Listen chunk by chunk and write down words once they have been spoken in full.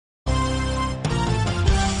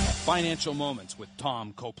Financial Moments with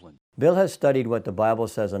Tom Copeland. Bill has studied what the Bible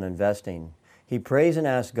says on investing. He prays and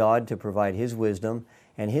asks God to provide His wisdom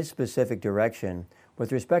and His specific direction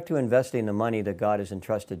with respect to investing the money that God has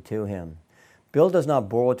entrusted to him. Bill does not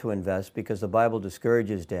borrow to invest because the Bible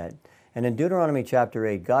discourages debt. And in Deuteronomy chapter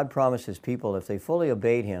 8, God promised His people if they fully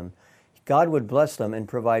obeyed Him, God would bless them and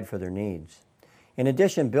provide for their needs. In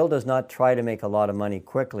addition, Bill does not try to make a lot of money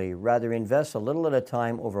quickly, rather invests a little at a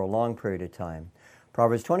time over a long period of time.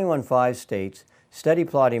 Proverbs 21:5 states, "Steady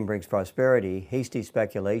plotting brings prosperity, hasty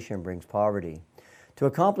speculation brings poverty." To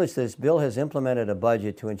accomplish this, Bill has implemented a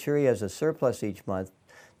budget to ensure he has a surplus each month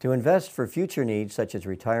to invest for future needs such as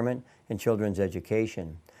retirement and children's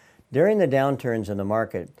education. During the downturns in the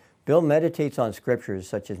market, Bill meditates on scriptures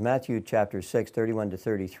such as Matthew chapter 6,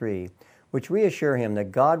 31-33, which reassure him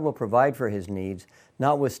that God will provide for his needs,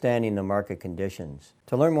 notwithstanding the market conditions.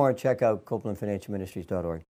 To learn more, check out CopelandFinancialMinistries.org.